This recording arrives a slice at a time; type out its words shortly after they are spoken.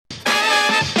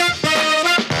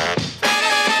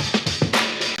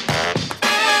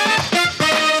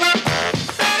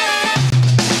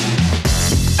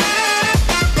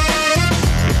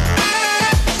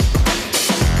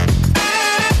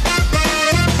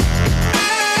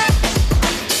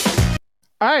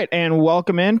right, and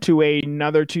welcome into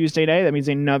another Tuesday day. That means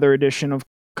another edition of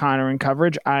Connor in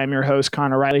Coverage. I'm your host,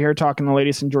 Connor Riley, here talking the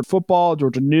latest in Georgia football,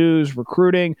 Georgia news,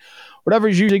 recruiting, whatever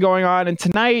is usually going on. And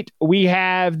tonight we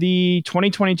have the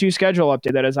 2022 schedule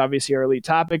update. That is obviously our lead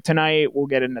topic tonight. We'll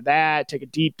get into that, take a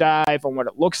deep dive on what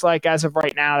it looks like as of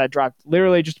right now. That dropped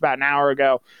literally just about an hour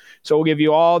ago. So we'll give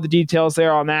you all the details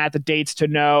there on that, the dates to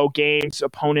know, games,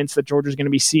 opponents that Georgia's going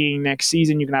to be seeing next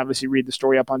season. You can obviously read the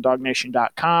story up on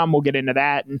DawgNation.com. We'll get into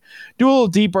that and do a little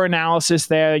deeper analysis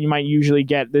there than you might usually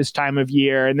get this time of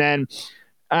year. And then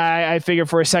I figure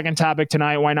for a second topic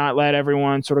tonight, why not let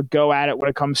everyone sort of go at it when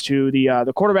it comes to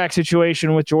the quarterback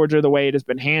situation with Georgia, the way it has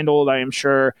been handled. I am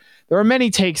sure there are many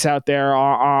takes out there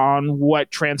on what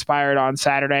transpired on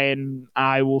Saturday, and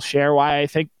I will share why I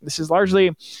think this is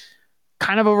largely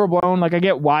kind of overblown. Like, I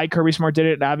get why Kirby Smart did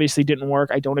it. It obviously didn't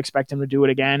work. I don't expect him to do it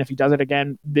again. If he does it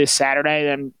again this Saturday,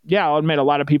 then yeah, I'll admit a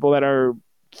lot of people that are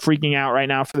freaking out right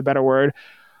now, for the better word,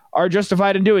 are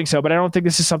justified in doing so. But I don't think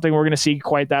this is something we're going to see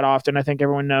quite that often. I think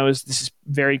everyone knows this is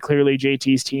very clearly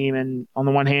JT's team. And on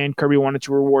the one hand, Kirby wanted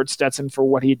to reward Stetson for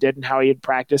what he did and how he had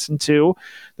practiced. And two,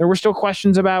 there were still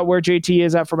questions about where JT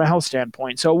is at from a health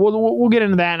standpoint. So we'll get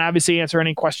into that and obviously answer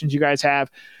any questions you guys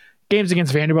have. Games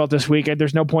against Vanderbilt this week,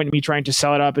 there's no point in me trying to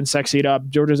sell it up and sexy it up.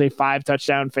 Georgia's a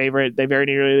 5-touchdown favorite. They very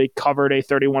nearly covered a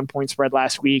 31-point spread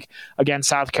last week against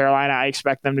South Carolina. I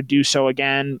expect them to do so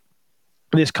again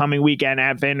this coming weekend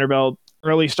at Vanderbilt.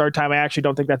 Early start time, I actually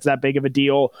don't think that's that big of a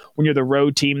deal when you're the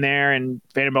road team there, and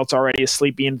Vanderbilt's already a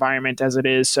sleepy environment as it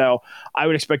is. So I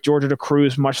would expect Georgia to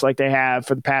cruise much like they have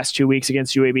for the past 2 weeks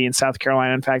against UAB and South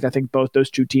Carolina. In fact, I think both those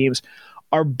two teams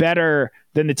are better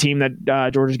than the team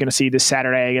that Georgia's going to see this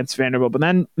Saturday against Vanderbilt. But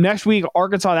then next week,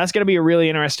 Arkansas, that's going to be a really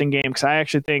interesting game because I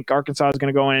actually think Arkansas is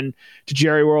going to go in to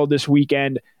Jerry World this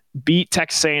weekend, beat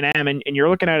Texas A&M, and you're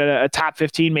looking at a top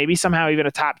 15, maybe somehow even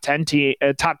a top 10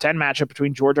 matchup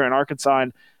between Georgia and Arkansas,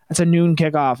 and that's a noon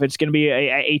kickoff. It's going to be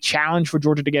a challenge for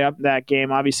Georgia to get up that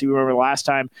game. Obviously, we remember the last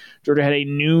time Georgia had a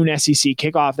noon SEC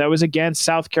kickoff. That was against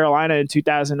South Carolina in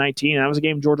 2019, and that was a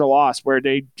game Georgia lost where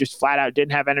they just flat out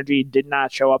didn't have energy, did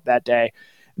not show up that day.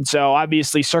 And so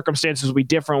obviously circumstances will be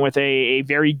different with a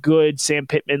very good Sam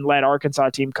Pittman-led Arkansas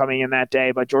team coming in that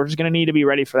day, but Georgia's going to need to be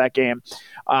ready for that game.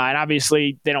 And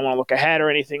obviously they don't want to look ahead or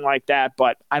anything like that,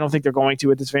 but I don't think they're going to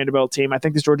with this Vanderbilt team. I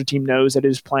think this Georgia team knows that it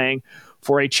is playing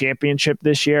for a championship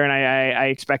this year, and I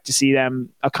expect to see them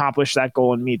accomplish that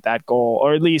goal and meet that goal,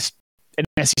 or at least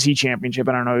an SEC championship.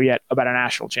 I don't know yet about a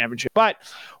national championship. But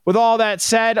with all that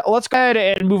said, let's go ahead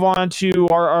and move on to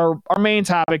our main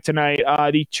topic tonight.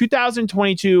 The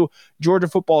 2022 Georgia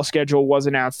football schedule was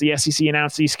announced. The SEC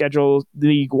announced the schedule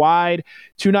league-wide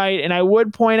tonight, and I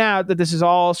would point out that this is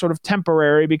all sort of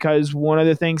temporary because one of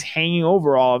the things hanging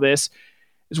over all of this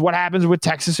is what happens with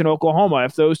Texas and Oklahoma.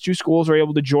 If those two schools are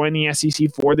able to join the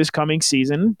SEC for this coming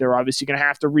season, they're obviously going to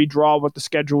have to redraw what the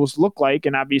schedules look like.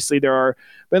 And obviously there have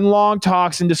been long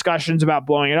talks and discussions about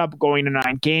blowing it up, going to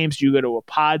 9 games. Do you go to a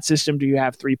pod system? Do you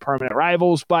have 3 permanent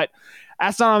rivals? But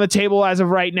that's not on the table as of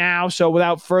right now. So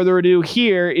without further ado,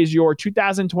 here is your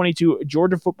 2022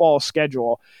 Georgia football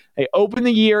schedule. They open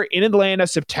the year in Atlanta,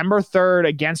 September 3rd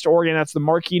against Oregon. That's the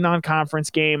marquee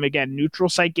non-conference game. Again, neutral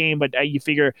site game, but you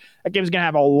figure that game's going to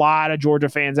have a lot of Georgia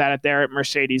fans at it there at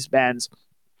Mercedes-Benz.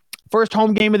 First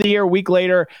home game of the year, a week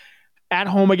later, at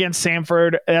home against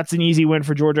Samford. That's an easy win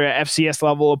for Georgia, FCS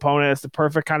level opponent. It's the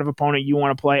perfect kind of opponent you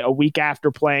want to play a week after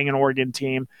playing an Oregon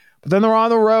team. But then they're on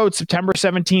the road September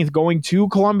 17th, going to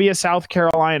Columbia, South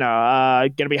Carolina.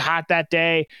 Going to be hot that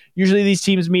day. Usually these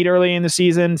teams meet early in the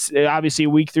season. Obviously, a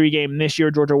week 3 game this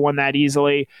year. Georgia won that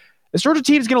easily. This Georgia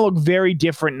team is going to look very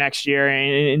different next year.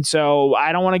 And so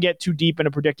I don't want to get too deep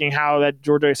into predicting how that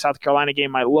Georgia-South Carolina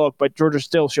game might look, but Georgia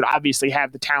still should obviously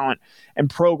have the talent and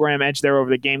program edge there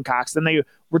over the Gamecocks. Then they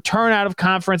return out of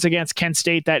conference against Kent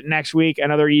State that next week.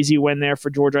 Another easy win there for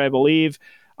Georgia, I believe,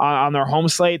 on their home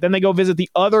slate. Then they go visit the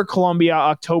other Columbia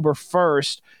October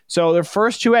 1st. So their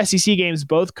first 2 SEC games,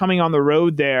 both coming on the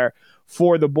road there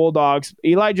for the Bulldogs.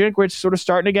 Eli Drinkwitz sort of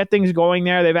starting to get things going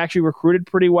there. They've actually recruited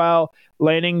pretty well,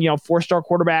 landing 4-star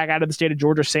quarterback out of the state of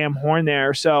Georgia, Sam Horn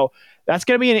there. So that's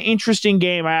going to be an interesting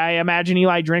game. I imagine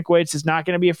Eli Drinkwitz is not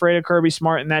going to be afraid of Kirby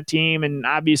Smart in that team. And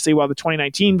obviously, while the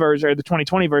 2019 version or the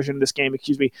 2020 version of this game,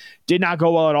 did not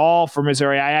go well at all for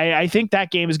Missouri, I think that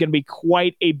game is going to be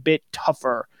quite a bit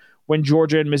tougher when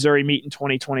Georgia and Missouri meet in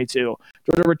 2022.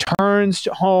 Georgia returns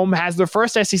home, has their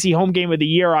first SEC home game of the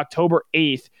year, October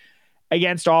 8th,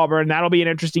 against Auburn. That'll be an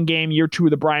interesting game, year 2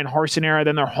 of the Brian Harsin era.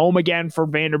 Then they're home again for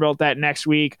Vanderbilt that next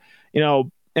week.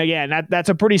 again, that's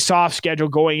a pretty soft schedule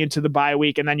going into the bye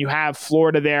week, and then you have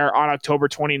Florida there on October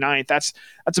 29th. That's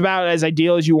about as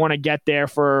ideal as you want to get there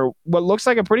for what looks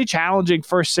like a pretty challenging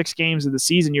first 6 games of the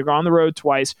season. You're on the road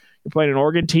twice. You're playing an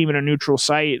Oregon team in a neutral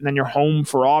site, and then you're home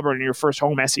for Auburn in your first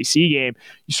home SEC game.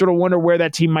 You sort of wonder where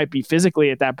that team might be physically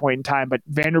at that point in time, but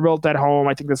Vanderbilt at home,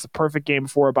 I think that's the perfect game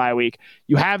before a bye week.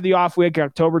 You have the off week,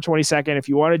 October 22nd. If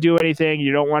you want to do anything,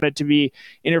 you don't want it to be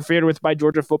interfered with by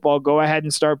Georgia football, go ahead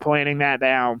and start planning that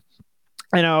down.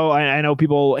 I know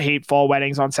people hate fall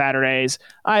weddings on Saturdays.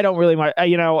 I don't really,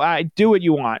 I do what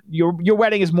you want. Your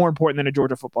wedding is more important than a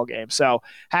Georgia football game. So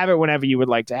have it whenever you would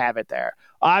like to have it there.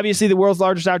 Obviously, the world's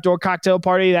largest outdoor cocktail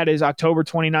party, that is October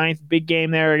 29th. Big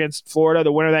game there against Florida.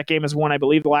 The winner of that game has won, I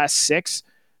believe, the last 7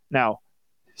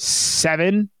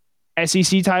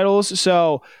 SEC titles.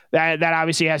 So that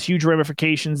obviously has huge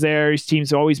ramifications there. These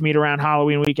teams always meet around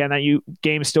Halloween weekend. That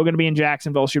game is still going to be in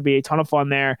Jacksonville. Should be a ton of fun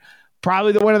there.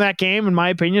 Probably the winner of that game, in my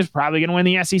opinion, is probably going to win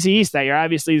the SEC East that year.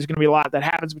 Obviously, there's going to be a lot that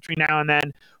happens between now and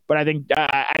then, but I think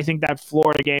that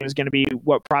Florida game is going to be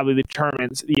what probably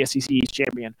determines the SEC East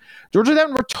champion. Georgia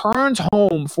then returns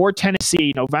home for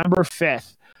Tennessee November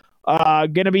 5th.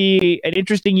 Going to be an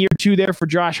interesting year, too, there for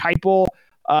Josh Heupel.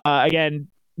 Again,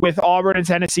 with Auburn and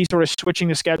Tennessee sort of switching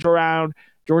the schedule around,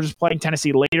 Georgia's playing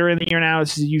Tennessee later in the year now.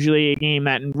 This is usually a game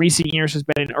that in recent years has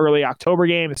been an early October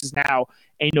game. This is now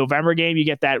a November game. You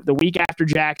get that the week after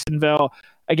Jacksonville.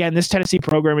 Again, this Tennessee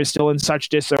program is still in such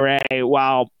disarray.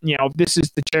 While, this is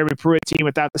the Jeremy Pruitt team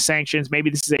without the sanctions, maybe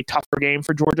this is a tougher game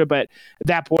for Georgia, but at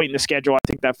that point in the schedule, I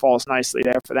think that falls nicely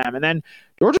there for them. And then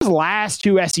Georgia's last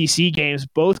 2 SEC games,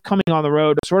 both coming on the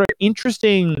road, a sort of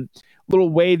interesting little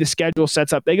way the schedule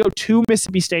sets up. They go to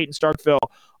Mississippi State and Starkville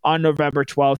on November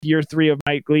 12th, year 3 of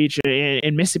Mike Leach,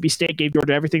 and Mississippi State gave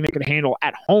Georgia everything they could handle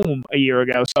at home a year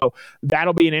ago. So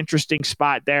that'll be an interesting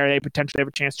spot there. They potentially have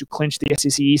a chance to clinch the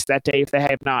SEC East that day if they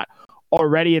have not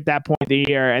already at that point of the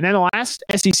year. And then the last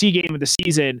SEC game of the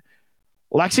season,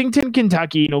 Lexington,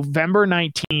 Kentucky, November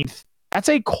 19th. That's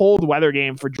a cold weather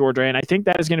game for Georgia, and I think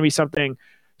that is going to be something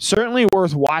certainly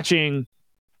worth watching,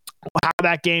 how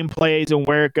that game plays and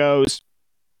where it goes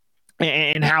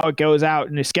and how it goes out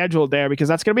and is scheduled there, because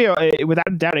that's going to be without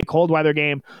a doubt a cold weather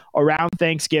game around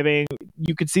Thanksgiving.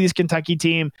 You could see this Kentucky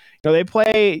team, they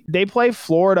play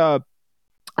Florida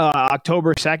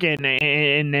October 2nd,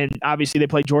 and then obviously they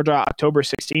play Georgia October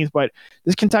 16th. But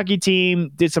this Kentucky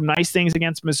team did some nice things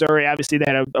against Missouri. Obviously, they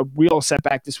had a real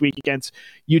setback this week against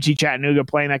UT Chattanooga,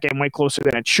 playing that game way closer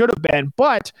than it should have been.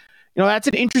 But that's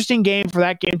an interesting game for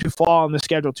that game to fall on the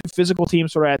schedule. 2 physical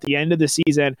teams sort of at the end of the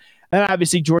season. And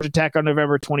obviously Georgia Tech on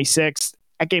November 26th.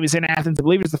 That game is in Athens. I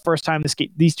believe it's the first time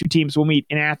these 2 teams will meet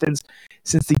in Athens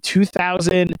since the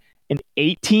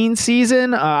 2018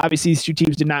 season. Obviously, these 2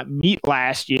 teams did not meet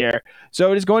last year.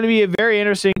 So it is going to be a very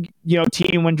interesting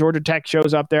team when Georgia Tech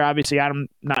shows up there. Obviously, I'm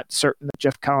not certain that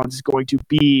Jeff Collins is going to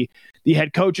be the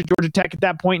head coach at Georgia Tech at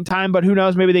that point in time, but who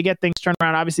knows? Maybe they get things turned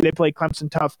around. Obviously, they played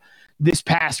Clemson tough this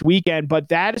past weekend, but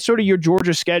that is sort of your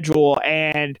Georgia schedule.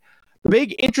 And the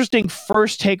big interesting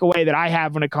first takeaway that I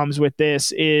have when it comes with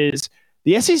this is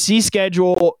the SEC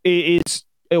schedule is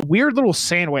a weird little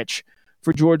sandwich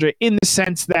for Georgia, in the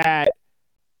sense that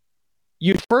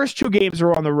your first 2 games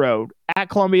are on the road, at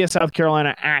Columbia, South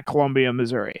Carolina, at Columbia,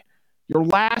 Missouri. Your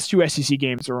last 2 SEC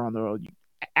games are on the road,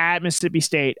 at Mississippi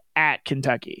State, at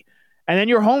Kentucky. And then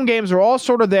your home games are all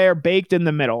sort of there, baked in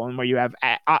the middle, and where you have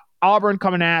Auburn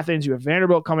coming to Athens, you have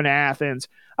Vanderbilt coming to Athens.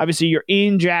 Obviously, you're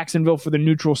in Jacksonville for the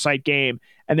neutral site game,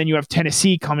 and then you have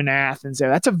Tennessee coming to Athens there.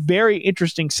 That's a very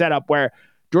interesting setup where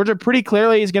Georgia pretty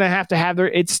clearly is going to have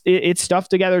its stuff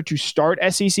together to start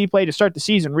SEC play, to start the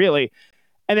season, really,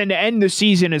 and then to end the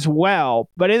season as well.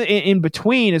 But in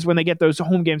between is when they get those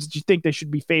home games that you think they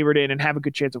should be favored in and have a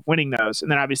good chance of winning those.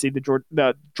 And then obviously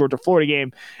the Georgia-Florida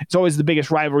game, it's always the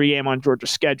biggest rivalry game on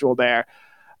Georgia's schedule there.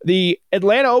 The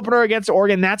Atlanta opener against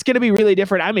Oregon, that's going to be really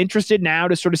different. I'm interested now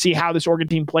to sort of see how this Oregon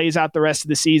team plays out the rest of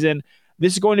the season.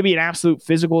 This is going to be an absolute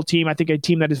physical team. I think a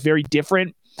team that is very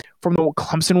different from the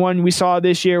Clemson one we saw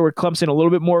this year, where Clemson a little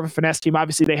bit more of a finesse team.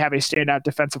 Obviously, they have a standout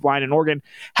defensive line, and Oregon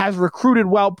has recruited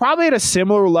well, probably at a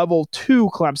similar level to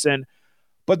Clemson.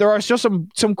 But there are still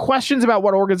some questions about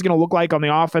what Oregon's going to look like on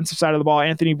the offensive side of the ball.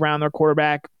 Anthony Brown, their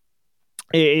quarterback,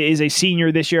 is a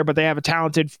senior this year, but they have a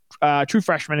talented true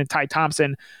freshman in Ty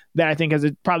Thompson that I think has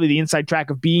probably the inside track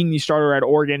of being the starter at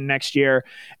Oregon next year.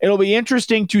 It'll be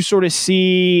interesting to sort of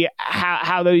see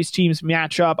how those teams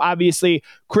match up. Obviously,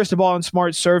 Cristobal and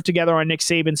Smart served together on Nick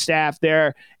Saban's staff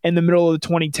there in the middle of the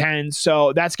 2010s,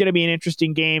 so that's going to be an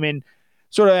interesting game. And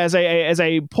sort of as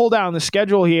I pull down the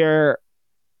schedule here,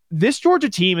 this Georgia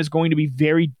team is going to be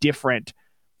very different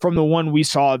from the one we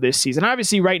saw this season.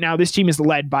 Obviously, right now, this team is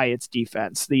led by its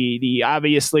defense. The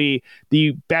obviously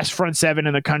the best front seven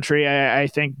in the country. I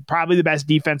think probably the best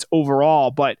defense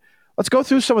overall. But let's go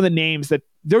through some of the names that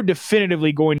they're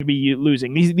definitively going to be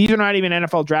losing. These are not even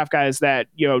NFL draft guys that,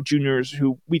 juniors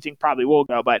who we think probably will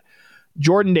go, but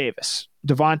Jordan Davis,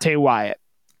 Devontae Wyatt,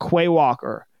 Quay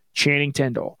Walker, Channing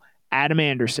Tindall, Adam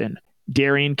Anderson,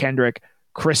 Darian Kendrick,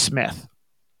 Chris Smith,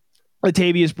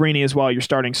 Latavius Brini as well, your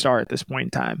starting star at this point in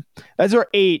time. Those are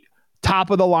 8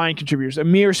 top-of-the-line contributors.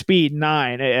 Amir Speed,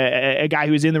 9, a guy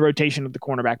who's in the rotation at the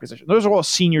cornerback position. Those are all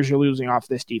seniors you're losing off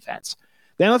this defense.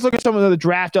 Then let's look at some of the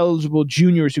draft-eligible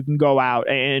juniors who can go out,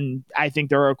 and I think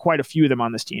there are quite a few of them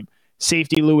on this team.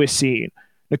 Safety Lewis Seen,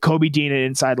 Nakobe Dean, an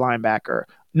inside linebacker,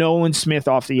 Nolan Smith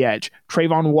off the edge,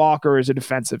 Trayvon Walker is a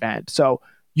defensive end. So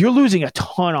you're losing a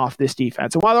ton off this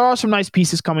defense. And while there are some nice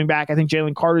pieces coming back, I think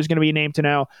Jalen Carter is going to be a name to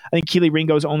know. I think Keely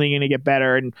Ringo is only going to get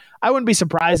better. And I wouldn't be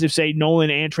surprised if, say,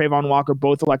 Nolan and Trayvon Walker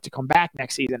both elect to come back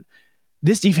next season.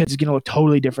 This defense is going to look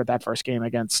totally different that first game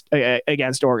against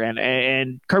Oregon.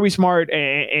 And Kirby Smart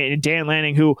and Dan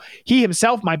Lanning, who he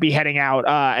himself might be heading out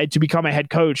to become a head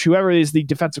coach, whoever is the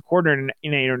defensive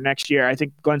coordinator next year, I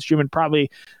think Glenn Struman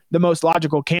probably the most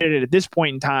logical candidate at this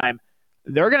point in time.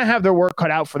 They're going to have their work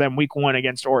cut out for them week 1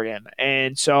 against Oregon.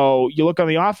 And so you look on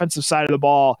the offensive side of the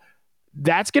ball,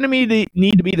 that's going to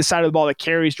need to be the side of the ball that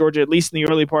carries Georgia, at least in the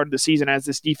early part of the season, as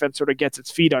this defense sort of gets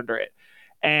its feet under it.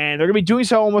 And they're going to be doing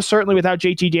so almost certainly without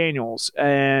JT Daniels.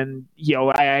 And,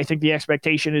 I think the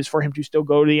expectation is for him to still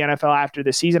go to the NFL after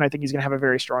this season. I think he's going to have a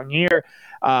very strong year.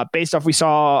 Based off we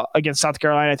saw against South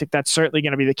Carolina, I think that's certainly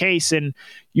going to be the case. And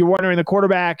you're wondering the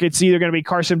quarterback, it's either going to be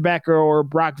Carson Becker or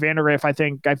Brock Vandagriff.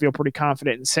 I feel pretty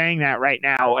confident in saying that right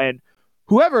now. And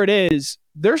whoever it is,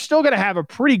 they're still going to have a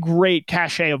pretty great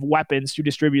cachet of weapons to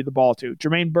distribute the ball to.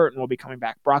 Jermaine Burton will be coming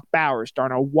back. Brock Bowers,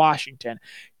 Darnell Washington.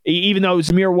 Even though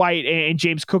Zamir White and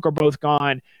James Cook are both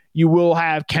gone, you will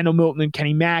have Kendall Milton and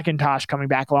Kenny McIntosh coming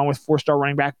back, along with 4-star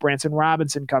running back Branson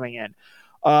Robinson coming in.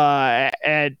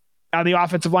 And on the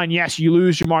offensive line, yes, you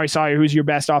lose Jamari Sawyer, who's your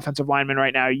best offensive lineman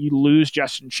right now. You lose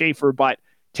Justin Schaefer, but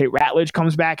Tate Ratledge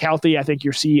comes back healthy. I think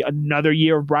you'll see another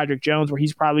year of Broderick Jones where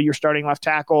he's probably your starting left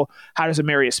tackle. How does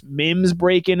Amarius Mims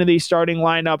break into the starting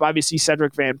lineup? Obviously,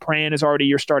 Cedric Van Pran is already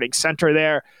your starting center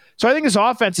there. So I think this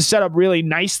offense is set up really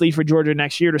nicely for Georgia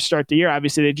next year to start the year.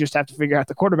 Obviously, they just have to figure out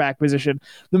the quarterback position,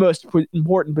 the most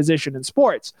important position in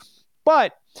sports.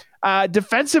 But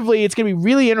defensively, it's going to be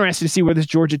really interesting to see where this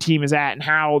Georgia team is at and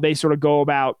how they sort of go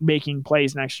about making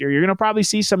plays next year. You're going to probably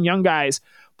see some young guys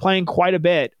playing quite a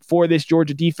bit for this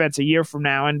Georgia defense a year from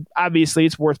now. And obviously,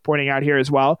 it's worth pointing out here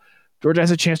as well, Georgia has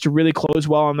a chance to really close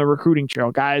well on the recruiting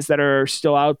trail. Guys that are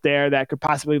still out there that could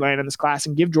possibly land in this class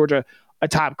and give Georgia a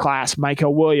top class.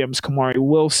 Michael Williams, Kamari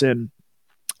Wilson,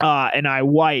 and I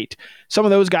White. Some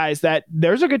of those guys that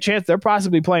there's a good chance they're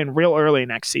possibly playing real early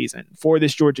next season for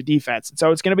this Georgia defense. And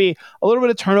so it's going to be a little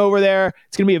bit of turnover there.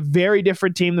 It's going to be a very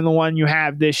different team than the one you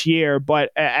have this year.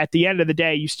 But at the end of the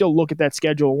day, you still look at that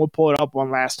schedule, and we'll pull it up one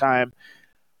last time.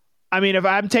 I mean, if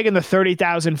I'm taking the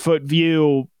 30,000-foot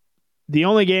view, the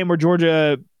only games where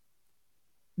Georgia's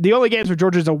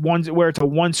where it's a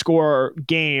one-score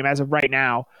game as of right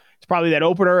now. It's probably that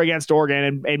opener against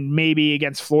Oregon and maybe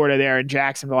against Florida there in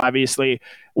Jacksonville, obviously. It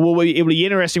will be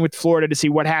interesting with Florida to see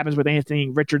what happens with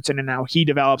Anthony Richardson and how he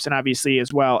develops, and obviously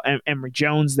as well Emory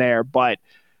Jones there. But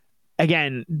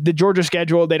again, the Georgia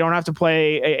schedule, they don't have to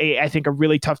play, I think, a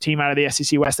really tough team out of the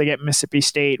SEC West. They get Mississippi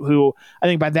State, who I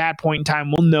think by that point in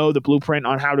time will know the blueprint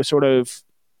on how to sort of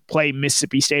play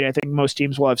Mississippi State. I think most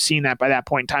teams will have seen that by that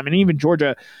point in time. And even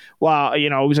Georgia, while it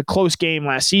was a close game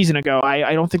last season ago,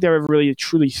 I don't think they were ever really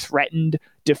truly threatened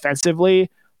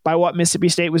defensively by what Mississippi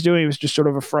State was doing. It was just sort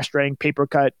of a frustrating paper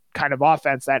cut kind of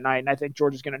offense that night. And I think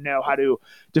Georgia's going to know how to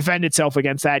defend itself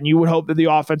against that. And you would hope that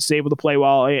the offense is able to play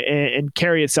well and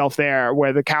carry itself there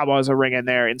where the Cowboys are ringing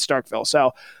there in Starkville.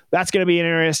 So that's going to be an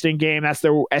interesting game. That's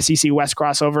the SEC West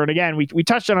crossover. And again, we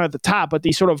touched on it at the top, but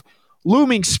the sort of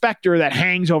looming specter that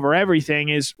hangs over everything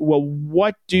is, well,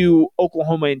 what do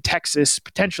Oklahoma and Texas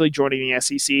potentially joining the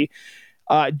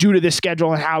SEC due to this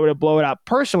schedule and how it'll blow it up?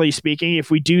 Personally speaking,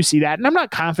 if we do see that, and I'm not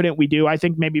confident we do, I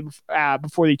think maybe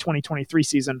before the 2023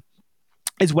 season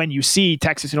is when you see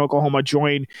Texas and Oklahoma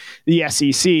join the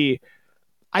SEC.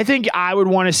 I think I would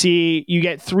want to see you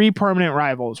get three permanent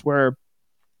rivals where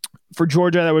for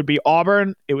Georgia, that would be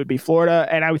Auburn, it would be Florida,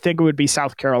 and I would think it would be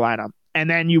South Carolina. And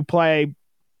then you play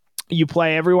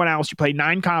everyone else. You play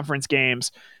 9 conference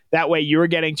games. That way you're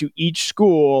getting to each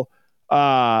school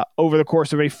over the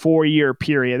course of a 4-year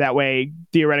period. That way,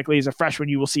 theoretically, as a freshman,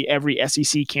 you will see every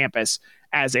SEC campus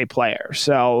as a player.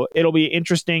 So it'll be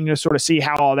interesting to sort of see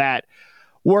how all that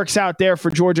works out there for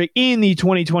Georgia in the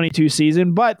 2022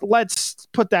 season. But let's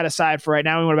put that aside for right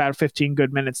now. We went about 15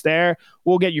 good minutes there.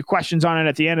 We'll get your questions on it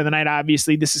at the end of the night.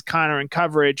 Obviously, this is Connor in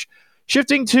coverage.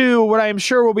 Shifting to what I am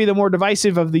sure will be the more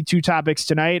divisive of the two topics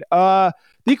tonight,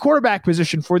 the quarterback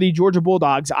position for the Georgia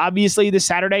Bulldogs. Obviously, this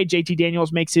Saturday, JT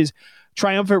Daniels makes his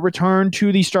triumphant return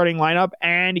to the starting lineup,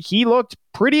 and he looked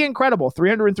pretty incredible.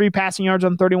 303 passing yards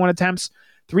on 31 attempts,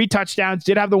 3 touchdowns,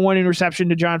 did have the 1 interception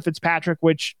to John Fitzpatrick,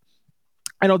 which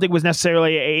I don't think was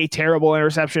necessarily a terrible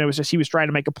interception. It was just he was trying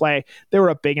to make a play. They were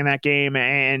up big in that game,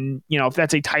 and if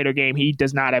that's a tighter game, he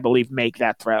does not, I believe, make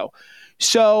that throw.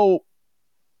 So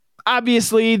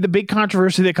obviously, the big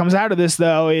controversy that comes out of this,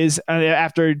 though, is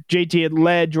after JT had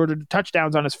led Georgia to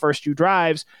touchdowns on his first 2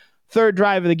 drives, third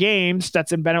drive of the game,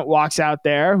 Stetson Bennett walks out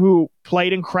there, who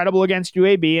played incredible against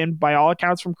UAB, and by all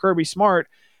accounts from Kirby Smart,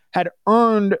 had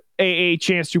earned a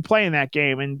chance to play in that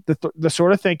game. And the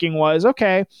sort of thinking was,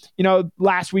 okay,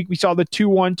 last week we saw the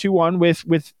 2-1-2-1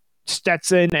 with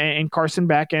Stetson and Carson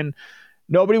Beck, and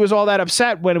nobody was all that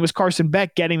upset when it was Carson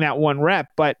Beck getting that 1 rep.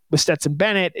 But with Stetson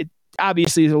Bennett, it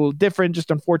obviously is a little different,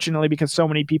 just unfortunately because so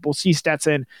many people see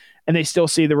Stetson and they still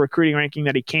see the recruiting ranking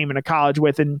that he came into college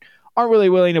with and aren't really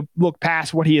willing to look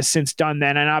past what he has since done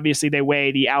then. And obviously they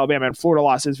weigh the Alabama and Florida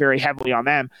losses very heavily on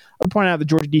them. I'll point out the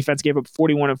Georgia defense gave up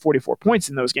 41 and 44 points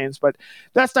in those games, but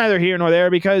that's neither here nor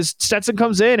there because Stetson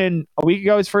comes in, and a week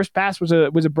ago his first pass was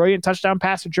a brilliant touchdown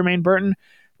pass to Jermaine Burton.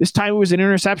 This time it was an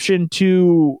interception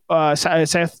to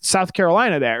South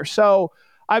Carolina there. So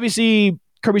obviously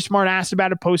Kirby Smart asked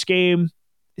about it post-game.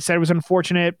 He said it was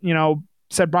unfortunate,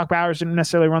 said Brock Bowers didn't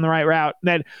necessarily run the right route. And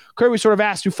then Kirby sort of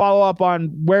asked to follow up on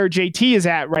where JT is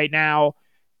at right now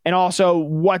and also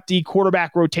what the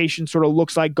quarterback rotation sort of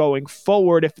looks like going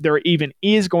forward, if there even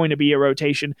is going to be a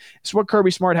rotation. It's what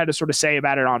Kirby Smart had to sort of say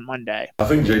about it on Monday. I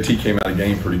think JT came out of the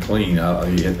game pretty clean.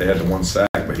 They had the 1 sack,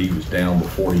 but he was down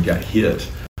before he got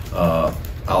hit.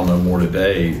 I'll know more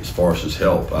today as far as his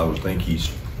health. I would think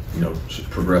he's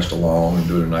progressed along and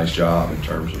doing a nice job in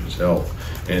terms of his health.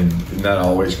 And that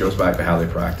always goes back to how they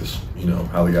practice,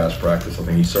 how the guys practice. I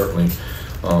think he certainly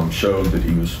showed that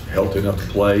he was healthy enough to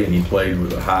play, and he played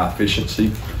with a high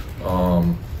efficiency.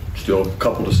 Still a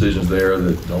couple decisions there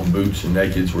that on boots and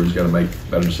nakeds where he's got to make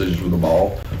better decisions with the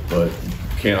ball. But you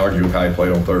can't argue with how he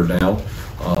played on third down.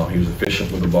 He was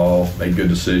efficient with the ball, made good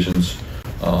decisions.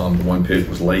 The 1 pick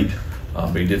was late,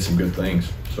 but he did some good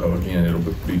things. So, again, it'll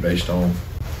be based on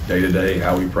day-to-day,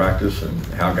 how we practice and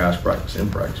how guys practice in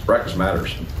practice. Practice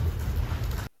matters.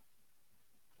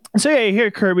 So, yeah, you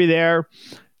hear Kirby there,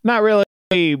 not really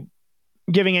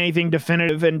giving anything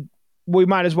definitive, and we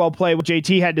might as well play what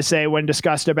JT had to say when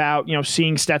discussed about,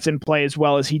 seeing Stetson play as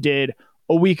well as he did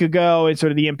a week ago and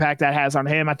sort of the impact that has on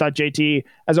him. I thought JT,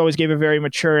 as always, gave a very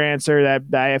mature answer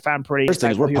that I found pretty. First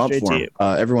thing is we're pumped for him.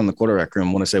 Everyone in the quarterback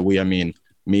room, when I say we, I mean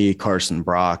me, Carson,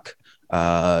 Brock,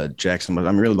 Jackson, but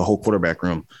I'm really the whole quarterback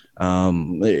room.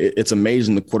 It's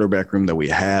amazing the quarterback room that we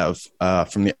have.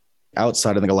 From the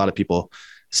outside, I think a lot of people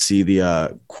see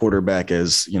the quarterback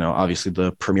as, obviously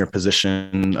the premier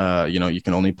position. You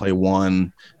can only play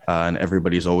one, and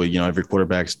everybody's always, every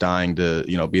quarterback's dying to,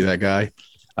 be that guy.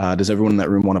 Does everyone in that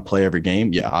room want to play every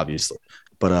game? Yeah, obviously.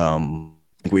 But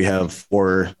we have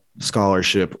 4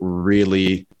 scholarship,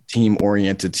 really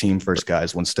team-oriented, team-first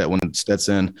guys. When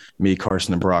Stetson, me,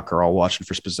 Carson, and Brock are all watching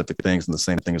for specific things, and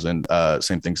the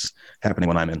same things happening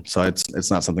when I'm in. So it's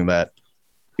not something that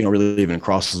really even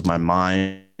crosses my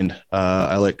mind.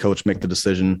 I let coach make the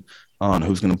decision on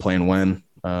who's going to play and when.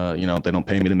 They don't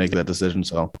pay me to make that decision,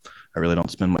 so I really don't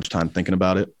spend much time thinking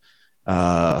about it.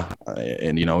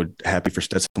 And happy for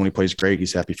Stetson when he plays great.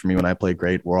 He's happy for me when I play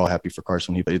great. We're all happy for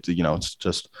Carson when he plays. It's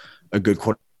just a good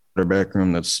quarterback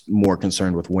room that's more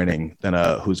concerned with winning than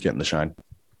who's getting the shine.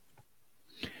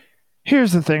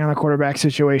 Here's the thing on the quarterback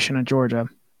situation in Georgia.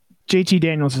 JT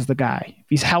Daniels is the guy. If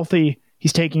he's healthy,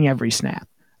 he's taking every snap.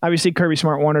 Obviously, Kirby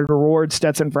Smart wanted to reward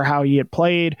Stetson for how he had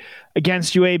played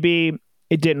against UAB.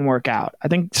 It didn't work out. I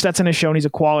think Stetson has shown he's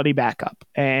a quality backup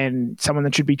and someone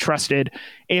that should be trusted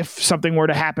if something were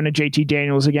to happen to JT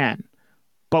Daniels again.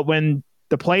 But when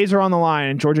the plays are on the line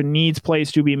and Georgia needs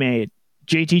plays to be made,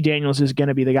 JT Daniels is going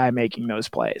to be the guy making those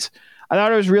plays. I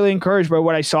thought I was really encouraged by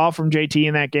what I saw from JT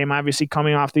in that game. Obviously,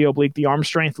 coming off the oblique, the arm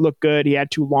strength looked good. He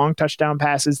had 2 long touchdown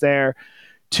passes there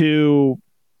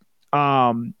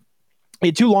he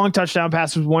had 2 long touchdown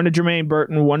passes, one to Jermaine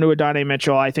Burton, one to Adonai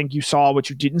Mitchell. I think you saw what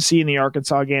you didn't see in the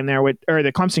Arkansas game there, or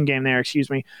the Clemson game there,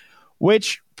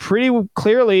 which pretty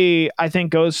clearly, I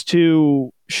think, goes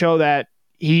to show that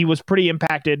he was pretty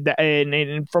impacted.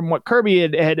 And from what Kirby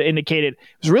had indicated, it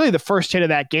was really the first hit of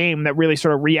that game that really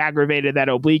sort of re-aggravated that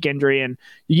oblique injury. And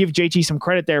you give JT some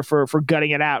credit there for gutting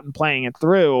it out and playing it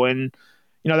through. And,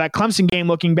 that Clemson game,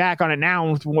 looking back on it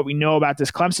now with what we know about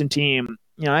this Clemson team,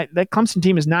 that Clemson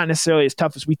team is not necessarily as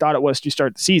tough as we thought it was to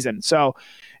start the season. So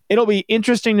it'll be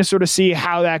interesting to sort of see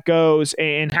how that goes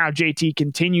and how JT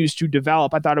continues to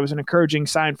develop. I thought it was an encouraging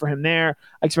sign for him there.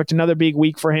 I expect another big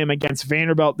week for him against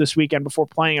Vanderbilt this weekend before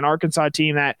playing an Arkansas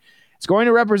team that is going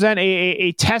to represent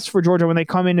a test for Georgia when they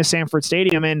come into Sanford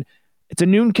Stadium. And it's a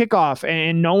noon kickoff,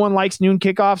 and no one likes noon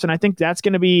kickoffs. And I think that's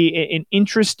going to be an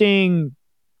interesting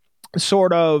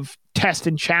sort of test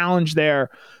and challenge there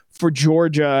for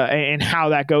Georgia and how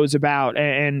that goes about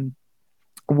and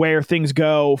where things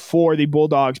go for the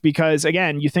Bulldogs. Because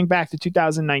again, you think back to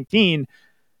 2019,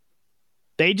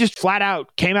 they just flat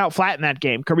out came out flat in that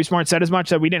game. Kirby Smart said as much,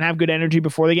 that we didn't have good energy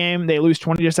before the game. They lose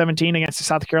 20-17 against the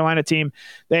South Carolina team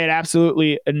they had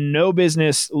absolutely no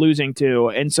business losing to.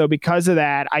 And so because of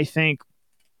that, I think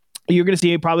you're going to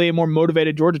see probably a more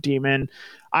motivated Georgia team. And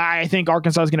I think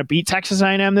Arkansas is going to beat Texas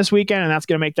A&M this weekend, and that's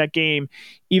going to make that game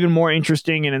even more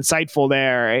interesting and insightful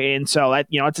there. And so that,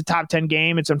 it's a top 10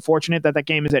 game. It's unfortunate that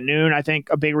game is at noon. I think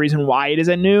a big reason why it is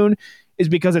at noon is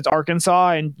because it's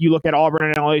Arkansas, and you look at Auburn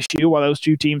and LSU, while those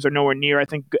two teams are nowhere near, I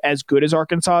think, as good as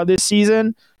Arkansas this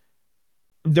season,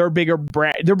 they're bigger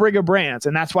brands.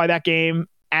 And that's why that game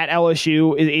at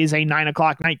LSU is a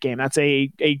 9:00 night game. That's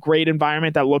a great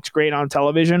environment that looks great on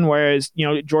television. Whereas,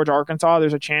 Georgia, Arkansas,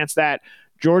 there's a chance that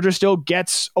Georgia still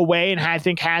gets away and I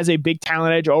think has a big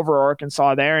talent edge over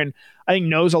Arkansas there. And I think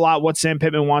knows a lot what Sam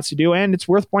Pittman wants to do. And it's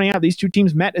worth pointing out these two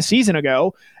teams met a season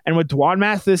ago. And with Dwan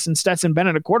Mathis and Stetson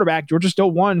Bennett at quarterback, Georgia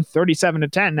still won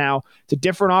 37-10. Now, it's a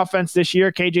different offense this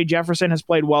year. KJ Jefferson has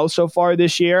played well so far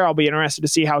this year. I'll be interested to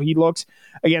see how he looks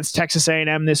against Texas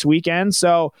A&M this weekend.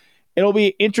 So it'll be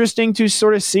interesting to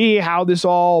sort of see how this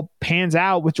all pans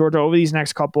out with Georgia over these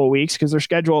next couple of weeks, because their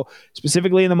schedule,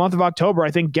 specifically in the month of October, I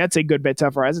think gets a good bit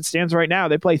tougher. As it stands right now,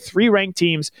 they play 3 ranked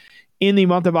teams in the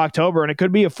month of October, and it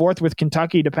could be a 4th with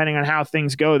Kentucky, depending on how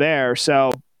things go there.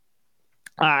 So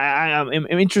I'm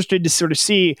interested to sort of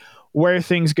see where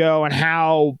things go and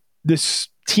how this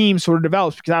team sort of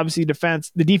develops, because obviously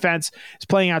the defense is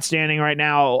playing outstanding right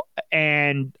now,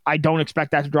 and I don't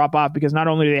expect that to drop off, because not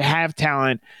only do they have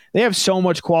talent, they have so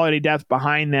much quality depth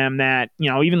behind them that,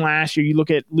 even last year you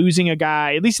look at losing a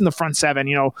guy, at least in the front 7,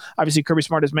 obviously Kirby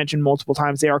Smart has mentioned multiple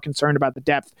times they are concerned about the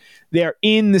depth. They're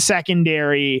in the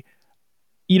secondary.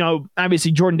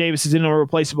 Obviously Jordan Davis is an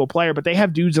irreplaceable player, but they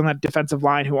have dudes on that defensive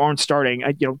line who aren't starting.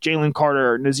 Jalen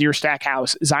Carter, Nazir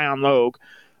Stackhouse, Zion Logue,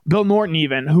 Bill Norton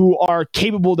even, who are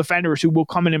capable defenders who will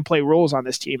come in and play roles on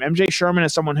this team. MJ Sherman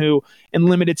is someone who, in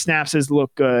limited snaps, has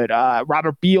looked good.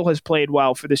 Robert Beal has played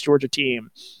well for this Georgia team.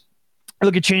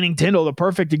 Look at Channing Tindall, the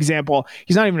perfect example.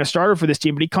 He's not even a starter for this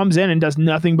team, but he comes in and does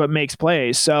nothing but makes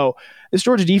plays. So this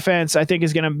Georgia defense, I think,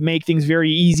 is going to make things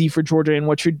very easy for Georgia in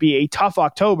what should be a tough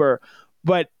October.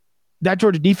 But that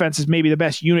Georgia defense is maybe the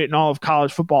best unit in all of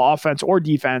college football, offense or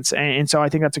defense. And so I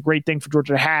think that's a great thing for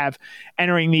Georgia to have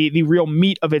entering the real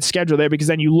meat of its schedule there, because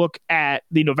then you look at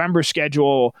the November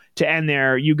schedule to end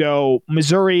there. You go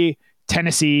Missouri,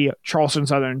 Tennessee, Charleston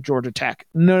Southern, Georgia Tech.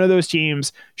 None of those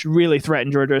teams should really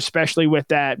threaten Georgia, especially with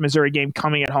that Missouri game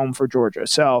coming at home for Georgia.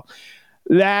 So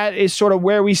that is sort of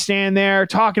where we stand there,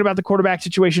 talking about the quarterback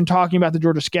situation, talking about the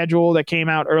Georgia schedule that came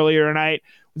out earlier tonight.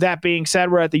 That being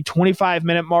said, we're at the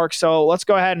 25-minute mark, so let's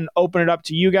go ahead and open it up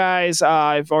to you guys.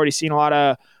 I've already seen a lot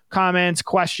of comments,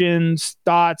 questions,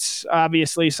 thoughts.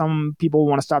 Obviously, some people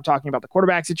want to stop talking about the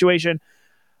quarterback situation.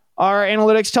 Our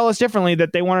analytics tell us differently,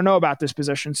 that they want to know about this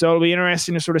position. So it'll be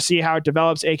interesting to sort of see how it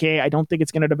develops, a.k.a. I don't think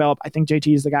it's going to develop. I think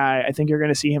JT is the guy. I think you're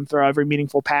going to see him throw every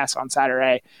meaningful pass on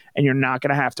Saturday, and you're not going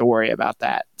to have to worry about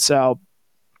that. So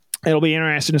it'll be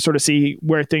interesting to sort of see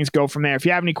where things go from there. If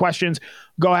you have any questions,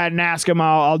 go ahead and ask them.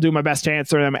 I'll do my best to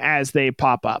answer them as they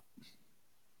pop up.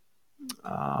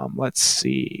 Let's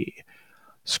see.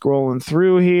 Scrolling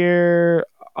through here.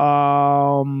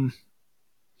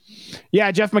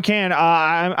 Yeah, Jeff McCann,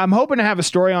 I'm hoping to have a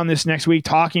story on this next week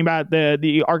talking about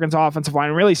the Arkansas offensive line,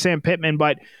 really Sam Pittman.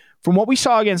 But from what we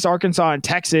saw against Arkansas and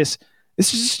Texas,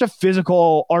 this is just a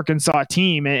physical Arkansas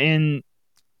team. And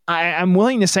I'm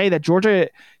willing to say that Georgia,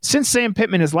 since Sam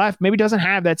Pittman has left, maybe doesn't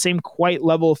have that same quite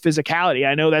level of physicality.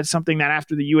 I know that's something that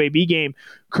after the UAB game,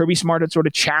 Kirby Smart had sort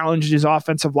of challenged his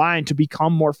offensive line to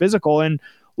become more physical. And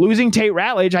losing Tate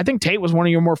Ratledge, I think Tate was one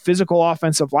of your more physical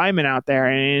offensive linemen out there.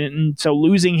 And so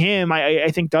losing him, I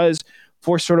think, does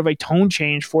for sort of a tone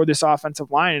change for this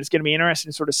offensive line. And it's going to be interesting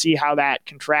to sort of see how that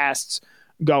contrasts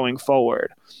going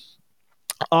forward.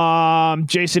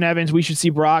 Jason Evans, we should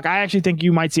see Brock. I actually think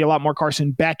you might see a lot more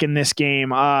Carson Beck in this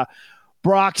game.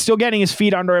 Brock still getting his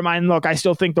feet under him. And look, I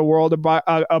still think the world of Brock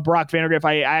Vandagriff.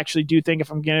 I actually do think,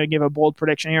 if I'm going to give a bold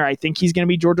prediction here, I think he's going to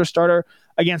be Georgia starter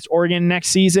against Oregon next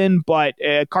season. But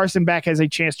Carson Beck has a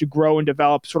chance to grow and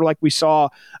develop, sort of like we saw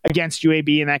against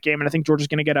UAB in that game. And I think Georgia's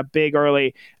going to get up big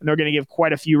early, and they're going to give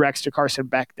quite a few recs to Carson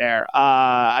Beck there.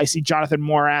 I see Jonathan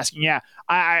Moore asking,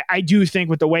 I do think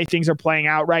with the way things are playing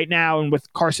out right now, and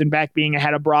with Carson Beck being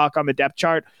ahead of Brock on the depth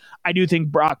chart, I do think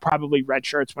Brock probably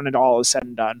redshirts when it all is said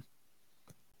and done.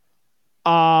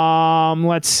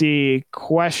 Let's see.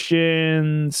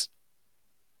 Questions,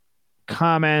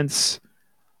 comments.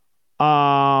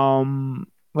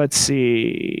 Let's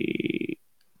see.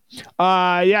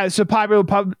 It's a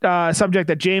popular subject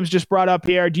that James just brought up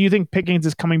here. Do you think Pickens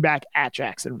is coming back at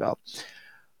Jacksonville?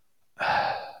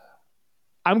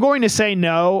 I'm going to say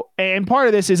no. And part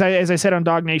of this is, as I said on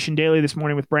DawgNation Daily this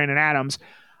morning with Brandon Adams,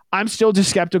 I'm still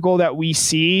just skeptical that we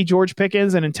see George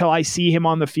Pickens, and until I see him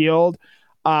on the field,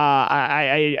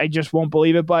 I just won't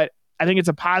believe it. But I think it's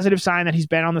a positive sign that he's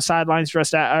been on the sidelines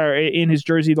dressed or in his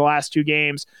jersey the last two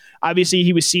games. Obviously,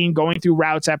 he was seen going through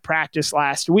routes at practice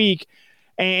last week.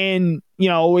 And,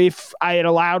 if I had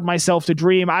allowed myself to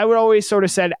dream, I would always sort of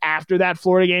said after that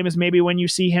Florida game is maybe when you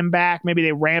see him back. Maybe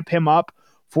they ramp him up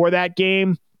for that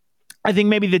game. I think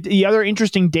maybe the other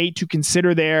interesting date to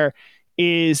consider there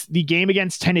is the game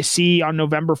against Tennessee on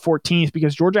November 14th,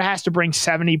 because Georgia has to bring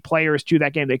 70 players to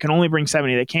that game. They can only bring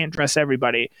 70. They can't dress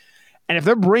everybody. And if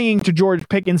they're bringing to George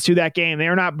Pickens to that game, they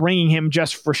are not bringing him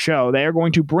just for show. They are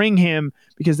going to bring him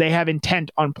because they have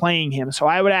intent on playing him. So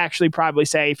I would actually probably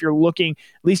say, if you're looking,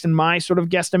 at least in my sort of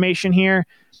guesstimation here,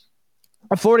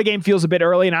 a Florida game feels a bit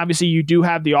early, and obviously you do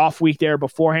have the off week there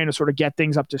beforehand to sort of get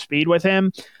things up to speed with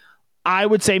him. I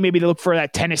would say maybe to look for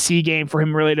that Tennessee game for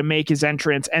him really to make his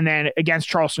entrance, and then against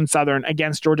Charleston Southern,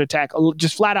 against Georgia Tech,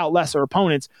 just flat out lesser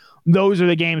opponents. Those are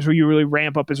the games where you really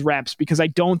ramp up his reps, because I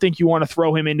don't think you want to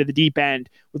throw him into the deep end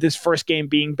with his first game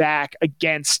being back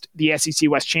against the SEC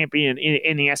West champion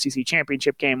in the SEC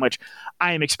championship game, which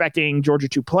I am expecting Georgia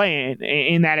to play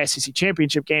in that SEC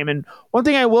championship game. And one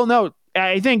thing I will note,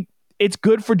 I think it's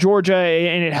good for Georgia,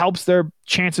 and it helps their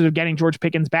chances of getting George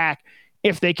Pickens back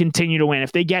if they continue to win.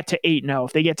 If they get to 8-0,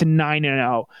 if they get to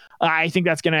 9-0, I think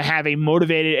that's going to have a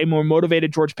more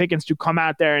motivated George Pickens to come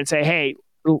out there and say, hey,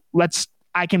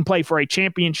 I can play for a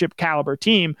championship caliber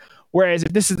team. Whereas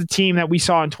if this is the team that we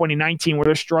saw in 2019 where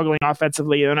they're struggling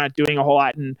offensively, they're not doing a whole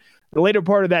lot. And the later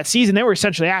part of that season, they were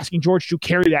essentially asking George to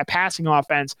carry that passing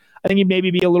offense. I think he'd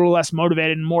maybe be a little less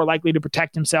motivated and more likely to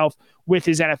protect himself with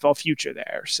his NFL future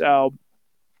there. So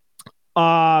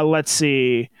let's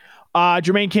see.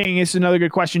 Jermaine King, this is another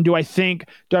good question. Do I think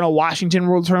Darnell Washington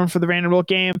will return for the Vanderbilt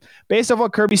game? Based off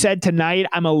what Kirby said tonight,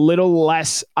 I'm a little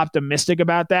less optimistic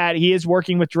about that. He is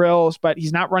working with drills, but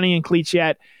he's not running in cleats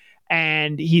yet,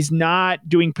 and he's not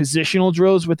doing positional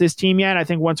drills with his team yet. I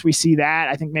think once we see that,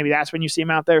 I think maybe that's when you see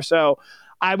him out there. So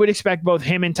I would expect both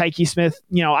him and Tyke Smith,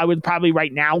 I would probably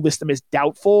right now list them as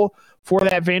doubtful for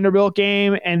that Vanderbilt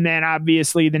game. And then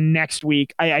obviously the next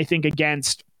week, I think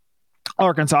against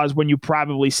Arkansas is when you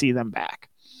probably see them back.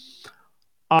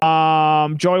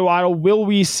 Joey Waddle, will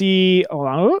we see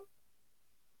Brock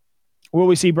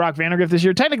Vandagriff this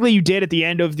year? Technically, you did at the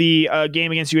end of the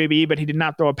game against UAB, but he did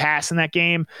not throw a pass in that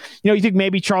game. You think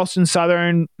maybe Charleston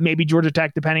Southern, maybe Georgia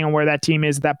Tech, depending on where that team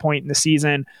is at that point in the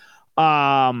season.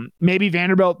 Maybe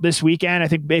Vanderbilt this weekend. I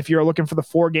think if you're looking for the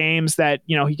 4 games that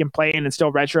he can play in and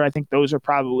still redshirt, I think those are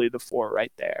probably the 4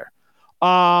 right there.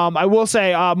 I will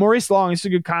say, Maurice Long, it's a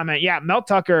good comment. Yeah, Mel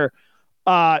Tucker,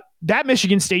 that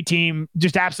Michigan State team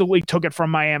just absolutely took it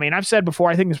from Miami. And I've said before,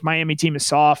 I think this Miami team is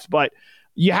soft, but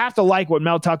you have to like what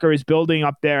Mel Tucker is building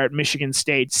up there at Michigan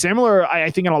State. Similar, I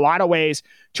think, in a lot of ways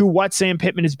to what Sam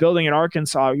Pittman is building at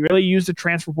Arkansas. You really use the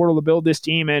transfer portal to build this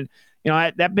team. And,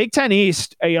 that Big Ten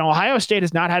East, Ohio State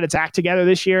has not had its act together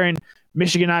this year. And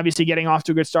Michigan obviously getting off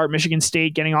to a good start. Michigan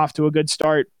State getting off to a good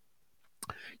start.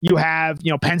 You have,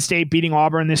 Penn State beating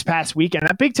Auburn this past weekend.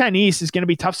 That Big Ten East is going to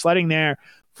be tough sledding there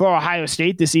for Ohio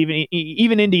State this evening.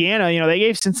 Even Indiana, they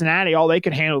gave Cincinnati all they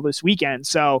could handle this weekend.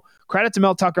 So credit to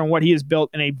Mel Tucker and what he has built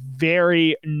in a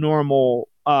very normal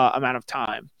amount of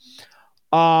time.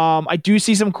 I do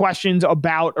see some questions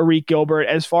about Arik Gilbert.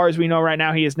 As far as we know right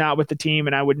now, he is not with the team,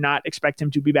 and I would not expect him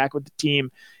to be back with the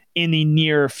team in the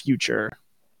near future.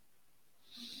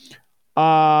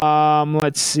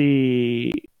 Let's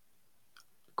see.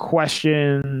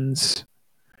 Questions.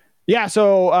 Yeah,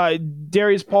 so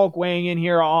Darius Polk weighing in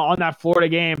here on that Florida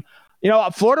game.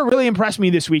 Florida really impressed me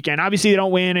this weekend. Obviously, they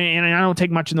don't win, and I don't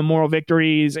take much in the moral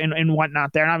victories and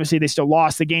whatnot there. And obviously, they still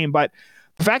lost the game. But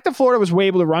the fact that Florida was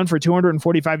able to run for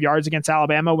 245 yards against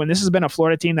Alabama, when this has been a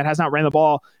Florida team that has not ran the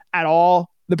ball at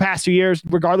all the past 2 years,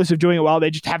 regardless of doing it well, they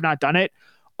just have not done it.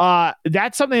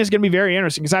 That's something that's going to be very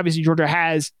interesting because obviously Georgia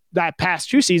has that past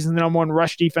 2 seasons the number one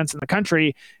rush defense in the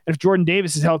country. And if Jordan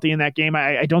Davis is healthy in that game,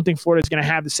 I don't think Florida is going to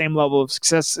have the same level of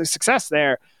success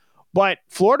there. But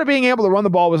Florida being able to run the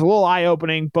ball was a little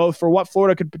eye-opening, both for what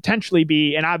Florida could potentially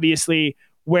be and obviously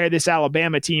where this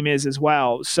Alabama team is as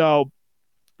well. So,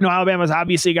 Alabama's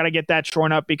obviously got to get that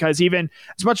shorn up because even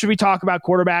as much as we talk about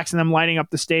quarterbacks and them lighting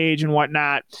up the stage and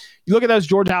whatnot, you look at those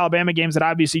Georgia-Alabama games that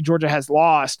obviously Georgia has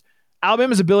lost.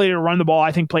 Alabama's ability to run the ball,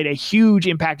 I think, played a huge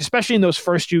impact, especially in those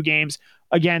first 2 games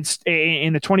against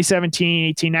in the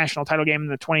 2017-18 national title game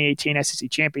and the 2018 SEC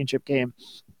championship game.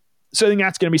 So I think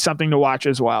that's going to be something to watch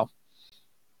as well.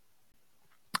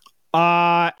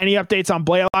 Any updates on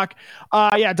Blaylock?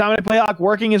 Dominic Blaylock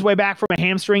working his way back from a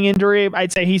hamstring injury.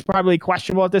 I'd say he's probably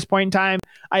questionable at this point in time.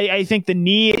 I think the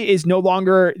knee is no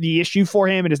longer the issue for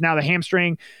him. It is now the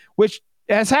hamstring, which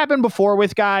has happened before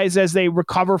with guys as they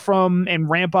recover from and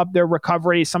ramp up their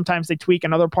recovery. Sometimes they tweak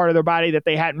another part of their body that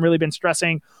they hadn't really been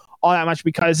stressing all that much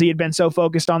because he had been so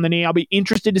focused on the knee. I'll be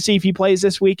interested to see if he plays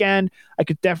this weekend. I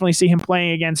could definitely see him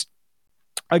playing against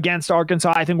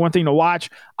Arkansas. I think one thing to watch,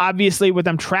 obviously with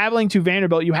them traveling to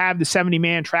Vanderbilt, you have the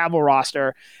 70-man travel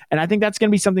roster. And I think that's going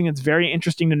to be something that's very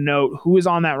interesting to note who is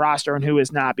on that roster and who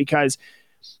is not. Because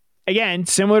again,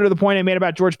 similar to the point I made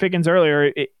about George Pickens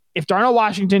earlier, if Darnell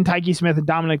Washington, Tyke Smith, and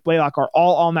Dominic Blaylock are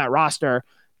all on that roster,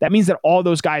 that means that all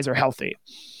those guys are healthy.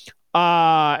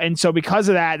 And so because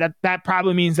of that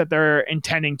probably means that they're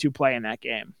intending to play in that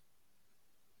game.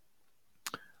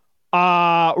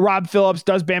 Rob Phillips,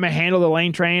 does Bama handle the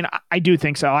lane train? I do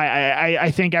think so.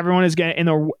 I think everyone is going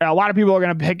to, a lot of people are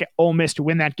going to pick Ole Miss to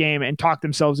win that game and talk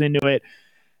themselves into it.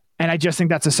 And I just think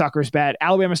that's a sucker's bet.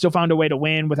 Alabama still found a way to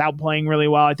win without playing really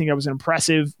well. I think that was an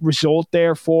impressive result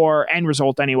there for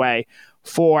Alabama.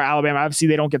 Obviously,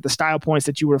 they don't get the style points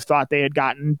that you would have thought they had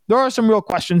gotten. There are some real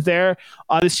questions there.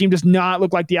 This team does not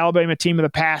look like the Alabama team of the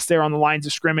past there on the lines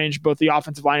of scrimmage, both the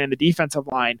offensive line and the defensive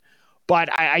line. But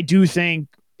I do think,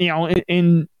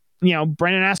 Brennan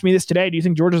asked me this today. Do you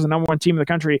think Georgia's the number one team in the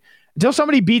country? Until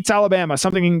somebody beats Alabama,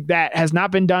 something that has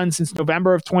not been done since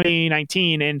November of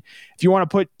 2019. And if you want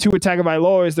to put Tua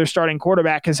Tagovailoa as their starting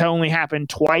quarterback, has only happened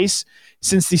twice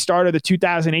since the start of the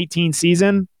 2018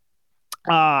 season.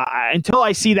 Until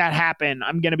I see that happen,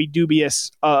 I'm going to be dubious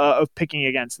of picking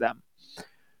against them.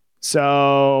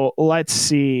 So let's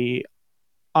see.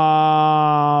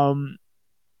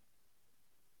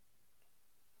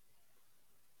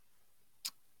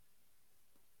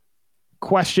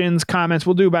 Questions, comments.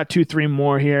 We'll do about 2-3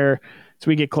 more here so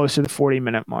we get close to the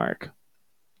 40-minute mark.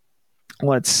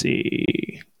 Let's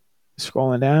see.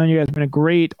 Scrolling down. You guys have been a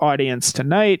great audience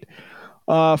tonight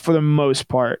for the most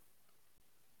part.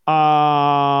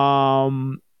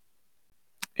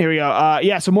 Here we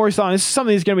go. So Maurice Long, this is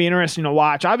something that's going to be interesting to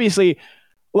watch. Obviously,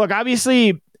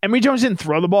 Emory Jones didn't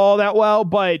throw the ball that well,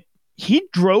 but he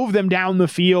drove them down the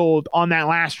field on that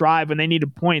last drive when they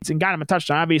needed points and got him a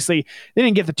touchdown. Obviously, they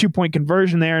didn't get the 2-point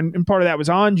conversion there, and part of that was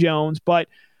on Jones. But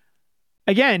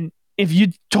again, if you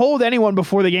told anyone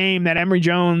before the game that Emory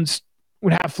Jones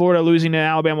would have Florida losing to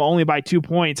Alabama only by 2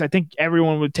 points, I think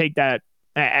everyone would take that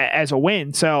as a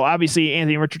win. So obviously,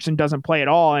 Anthony Richardson doesn't play at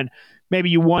all, and maybe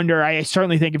you wonder, I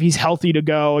certainly think if he's healthy to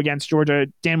go against Georgia,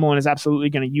 Dan Mullen is absolutely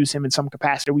going to use him in some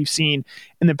capacity. We've seen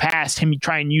in the past him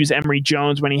try and use Emory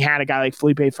Jones when he had a guy like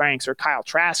Felipe Franks or Kyle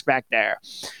Trask back there.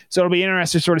 So it'll be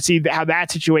interesting to sort of see how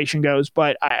that situation goes.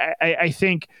 But I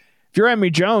think if you're Emory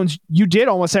Jones, you did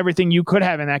almost everything you could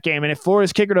have in that game. And if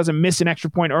Florida's kicker doesn't miss an extra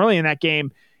point early in that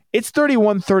game, it's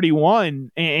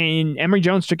 31-31, and Emory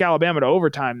Jones took Alabama to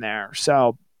overtime there.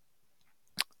 So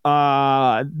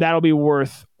that'll be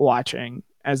worth watching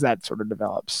as that sort of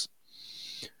develops.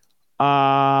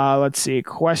 Let's see.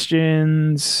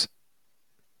 Questions,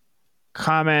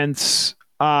 comments,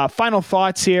 final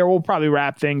thoughts here. We'll probably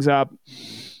wrap things up.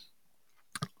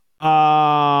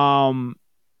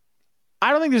 I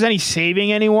don't think there's any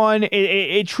saving anyone.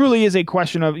 It truly is a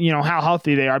question of, how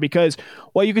healthy they are, because,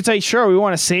 well, you could say, sure, we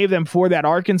want to save them for that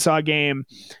Arkansas game.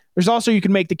 There's also, you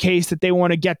can make the case that they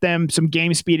want to get them some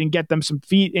game speed and get them some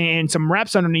feet and some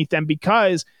reps underneath them,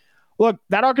 because look,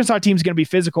 that Arkansas team is going to be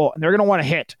physical and they're going to want to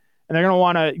hit and they're going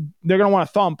to want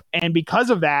to thump. And because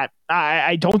of that,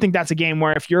 I don't think that's a game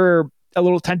where if you're a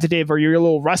little tentative or you're a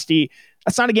little rusty,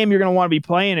 that's not a game you're going to want to be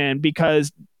playing in,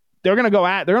 because they're going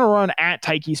to run at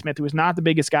Tyke Smith, who is not the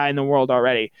biggest guy in the world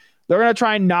already. they're going to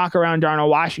try and knock around Darnell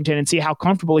Washington and see how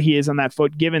comfortable he is on that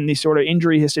foot, given the sort of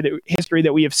injury history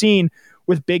that we have seen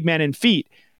with big men and feet.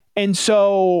 And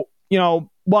so,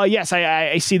 well, yes,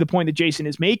 I see the point that Jason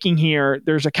is making here.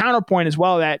 There's a counterpoint as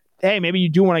well that, hey, maybe you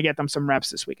do want to get them some reps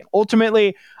this weekend.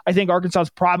 Ultimately, I think Arkansas is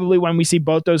probably when we see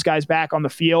both those guys back on the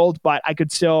field, but I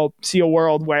could still see a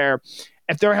world where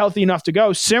if they're healthy enough to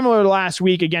go, similar to last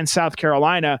week against South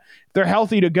Carolina, if they're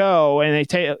healthy to go and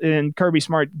and Kirby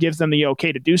Smart gives them the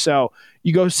okay to do so,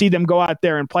 you go see them go out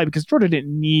there and play, because Georgia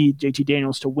didn't need JT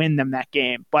Daniels to win them that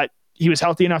game, but he was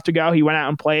healthy enough to go. He went out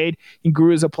and played. He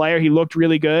grew as a player. He looked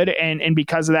really good. And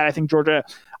because of that, I think Georgia,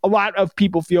 a lot of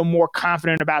people feel more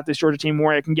confident about this Georgia team,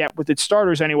 where it can get with its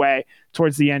starters anyway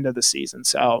towards the end of the season.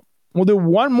 So we'll do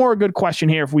one more good question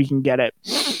here if we can get it,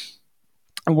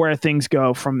 and where things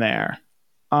go from there.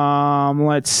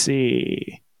 Let's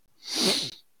see.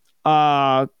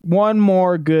 One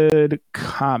more good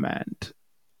comment.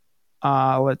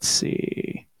 Let's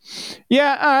see.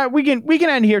 Yeah, we can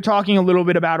end here talking a little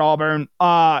bit about Auburn.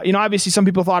 Obviously some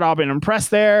people thought Auburn impressed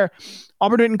there.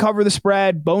 Auburn didn't cover the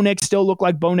spread. Bo Nix still looked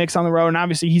like Bo Nix on the road, and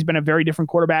obviously he's been a very different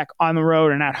quarterback on the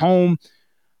road and at home.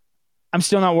 I'm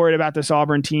still not worried about this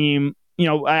Auburn team.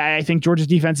 I think Georgia's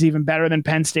defense is even better than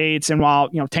Penn State's, and while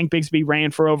Tank Bigsby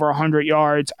ran for over 100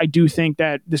 yards, I do think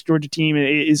that this Georgia team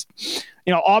is,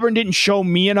 Auburn didn't show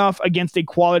me enough against a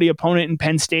quality opponent in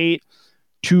Penn State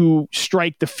to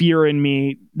strike the fear in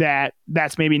me that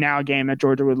that's maybe now a game that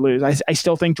Georgia would lose. I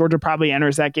still think Georgia probably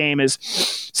enters that game as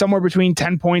somewhere between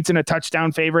 10 points and a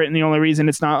touchdown favorite, and the only reason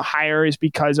it's not higher is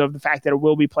because of the fact that it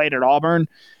will be played at Auburn.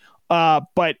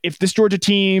 But if this Georgia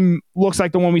team looks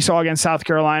like the one we saw against South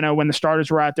Carolina when the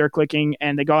starters were out there clicking,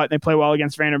 and they go out and they play well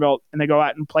against Vanderbilt, and they go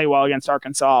out and play well against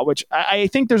Arkansas, which I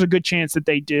think there's a good chance that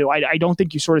they do. I don't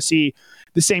think you sort of see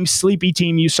the same sleepy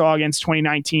team you saw against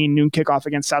 2019 noon kickoff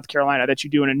against South Carolina that you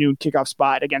do in a noon kickoff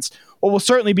spot against what will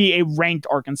certainly be a ranked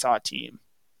Arkansas team.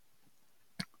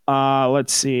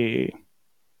 Let's see.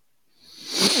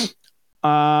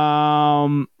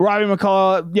 Robbie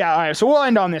McCullough. Yeah. All right. So we'll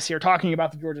end on this here, talking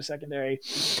about the Georgia secondary.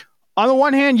 On the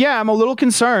one hand, yeah, I'm a little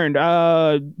concerned.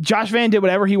 Josh Vann did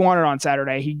whatever he wanted on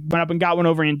Saturday. He went up and got one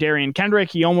over in Darian Kendrick.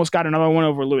 He almost got another one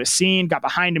over Lewis Seen, got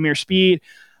behind Amir Speed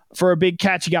for a big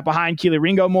catch. He got behind Keely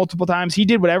Ringo multiple times. He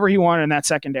did whatever he wanted in that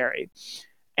secondary.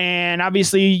 And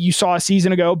obviously you saw a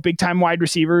season ago, big time wide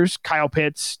receivers, Kyle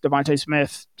Pitts, Devontae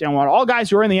Smith, Jalen Waddle, all guys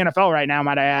who are in the NFL right now,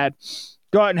 might I add,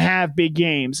 go out and have big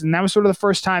games. And that was sort of the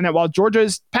first time that while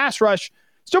Georgia's pass rush,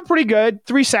 still pretty good,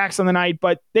 3 sacks on the night,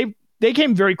 but they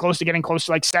came very close to getting close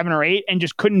to like 7 or 8 and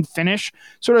just couldn't finish.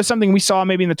 Sort of something we saw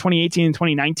maybe in the 2018 and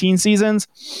 2019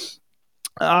 seasons.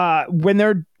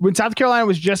 When South Carolina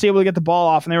was just able to get the ball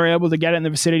off and they were able to get it in the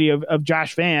vicinity of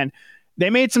Josh Vann, they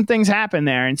made some things happen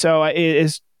there. And so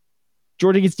as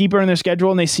Georgia gets deeper in their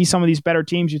schedule and they see some of these better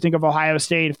teams, you think of Ohio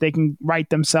State, if they can right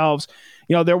themselves,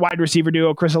 their wide receiver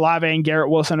duo, Chris Olave and Garrett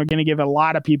Wilson, are going to give a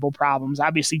lot of people problems.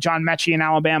 Obviously, John Mechie in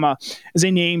Alabama is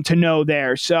a name to know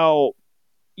there. So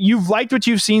you've liked what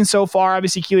you've seen so far.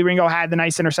 Obviously, Keely Ringo had the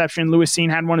nice interception. Lewis Seen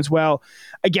had one as well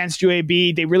against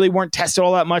UAB. They really weren't tested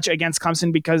all that much against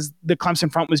Clemson because the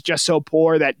Clemson front was just so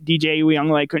poor that DJ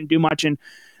Uiagalelei couldn't do much. And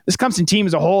this Clemson team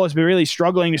as a whole has been really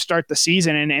struggling to start the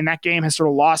season, and that game has sort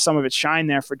of lost some of its shine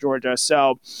there for Georgia.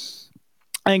 So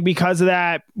I think because of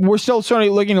that, we're still sort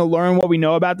of looking to learn what we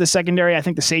know about the secondary. I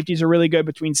think the safeties are really good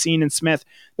between Seen and Smith.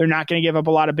 They're not going to give up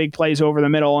a lot of big plays over the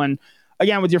middle. And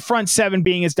again, with your front seven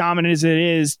being as dominant as it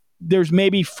is, there's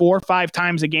maybe 4 or 5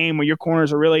 times a game where your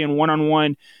corners are really in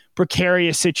one-on-one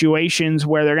precarious situations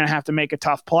where they're going to have to make a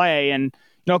tough play. And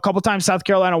a couple times South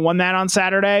Carolina won that on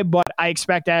Saturday, but I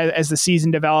expect as the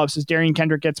season develops, as Darian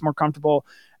Kendrick gets more comfortable,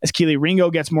 as Keely Ringo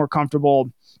gets more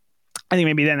comfortable, I think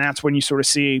maybe then that's when you sort of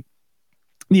see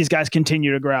these guys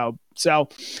continue to grow. So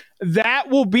that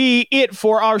will be it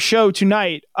for our show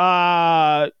tonight.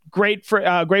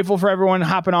 Grateful for everyone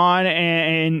hopping on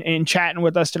and chatting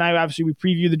with us tonight. Obviously, we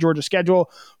preview the Georgia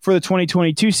schedule for the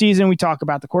 2022 season. We talk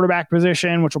about the quarterback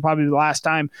position, which will probably be the last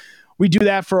time we do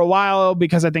that for a while,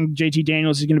 because I think JT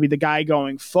Daniels is going to be the guy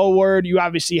going forward. You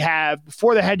obviously have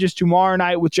Before the Hedges tomorrow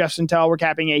night with Jeff Sentell. We're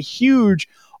capping a huge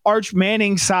Arch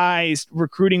Manning-sized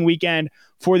recruiting weekend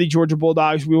for the Georgia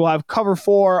Bulldogs. We will have Cover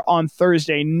 4 on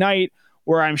Thursday night,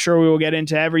 where I'm sure we will get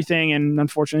into everything, and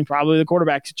unfortunately probably the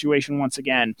quarterback situation once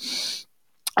again.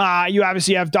 You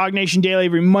obviously have DawgNation Daily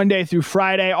every Monday through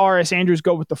Friday. R.S. Andrews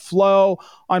Go with the Flow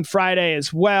on Friday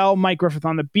as well. Mike Griffith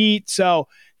on the beat. So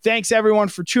thanks everyone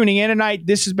for tuning in tonight.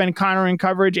 This has been Connor in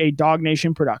Coverage, a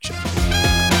DawgNation production.